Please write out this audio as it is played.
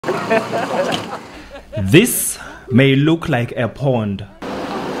This may look like a pond,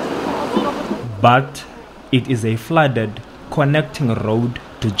 but it is a flooded connecting road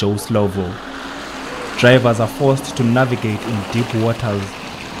to Joe Slovo. Drivers are forced to navigate in deep waters,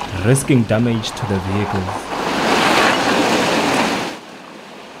 risking damage to the vehicles.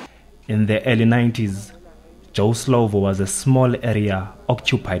 In the early 90s, Joe Slovo was a small area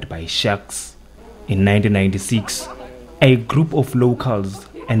occupied by shacks. In 1996, a group of locals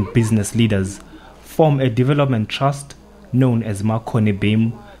and business leaders formed a development trust known as Makone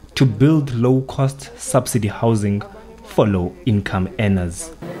Beam to build low-cost subsidy housing for low-income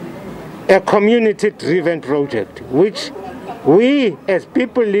earners. A community-driven project, which we, as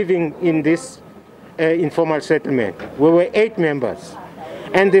people living in this informal settlement, we were 8 members.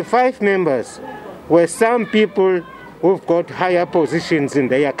 And the 5 members were some people who've got higher positions in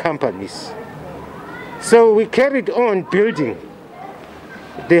their companies. So we carried on building.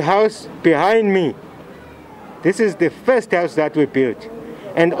 The house behind me, this is the first house that we built.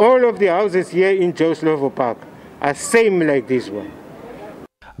 And all of the houses here in Joe Slovo Park are same like this one.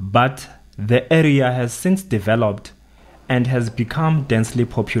 But the area has since developed and has become densely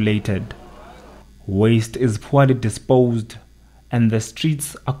populated. Waste is poorly disposed, and the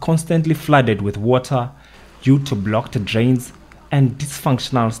streets are constantly flooded with water due to blocked drains and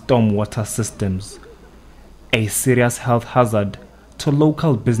dysfunctional stormwater systems. A serious health hazard to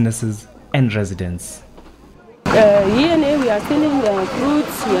local businesses and residents. Here and there we are selling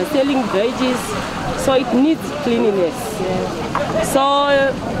fruits, we are selling veggies, so it needs cleanliness.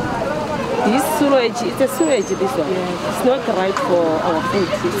 So this sewage, it's a sewage, this one. It's not right for our food,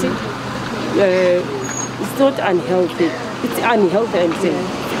 you see. It's not unhealthy. It's unhealthy, I'm saying.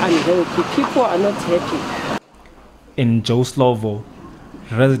 It's unhealthy. People are not happy. In Joe Slovo,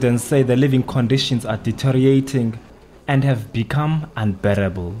 residents say the living conditions are deteriorating and have become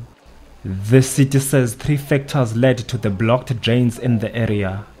unbearable. The city says 3 factors led to the blocked drains in the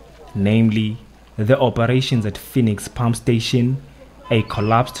area, namely the operations at Phoenix Pump Station, a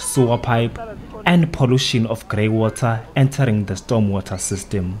collapsed sewer pipe, and pollution of grey water entering the stormwater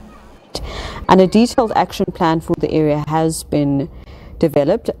system. And a detailed action plan for the area has been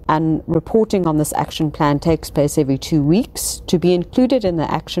developed, and reporting on this action plan takes place every 2 weeks. To be included in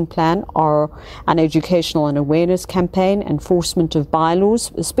the action plan are an educational and awareness campaign, enforcement of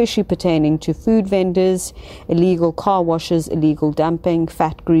bylaws, especially pertaining to food vendors, illegal car washes, illegal dumping,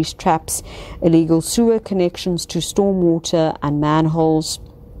 fat grease traps, illegal sewer connections to stormwater and manholes.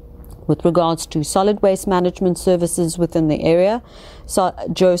 With regards to solid waste management services within the area, so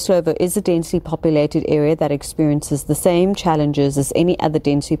Joe Slovo is a densely populated area that experiences the same challenges as any other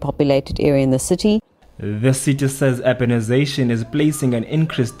densely populated area in the city. The city says urbanization is placing an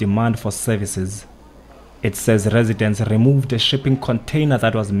increased demand for services. It says residents removed a shipping container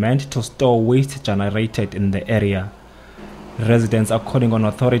that was meant to store waste generated in the area. Residents are calling on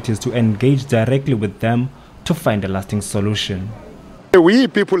authorities to engage directly with them to find a lasting solution. We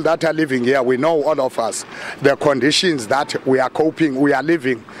people that are living here, we know, all of us, the conditions that we are coping, we are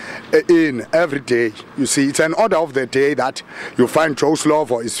living in every day. You see, it's an order of the day that you find Joe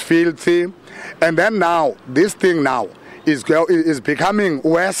Slovo is filthy. And then now, this thing now is becoming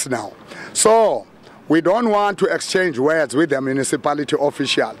worse now. So we don't want to exchange words with the municipality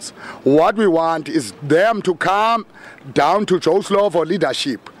officials. What we want is them to come down to Joe Slovo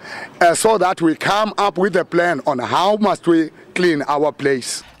leadership so that we come up with a plan on how must we clean our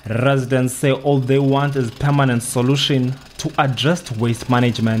place. Residents say all they want is permanent solution to address waste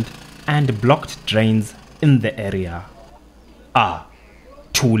management and blocked drains in the area.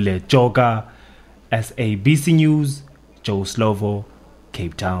 Thule Joga, SABC News, Joe Slovo,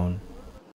 Cape Town.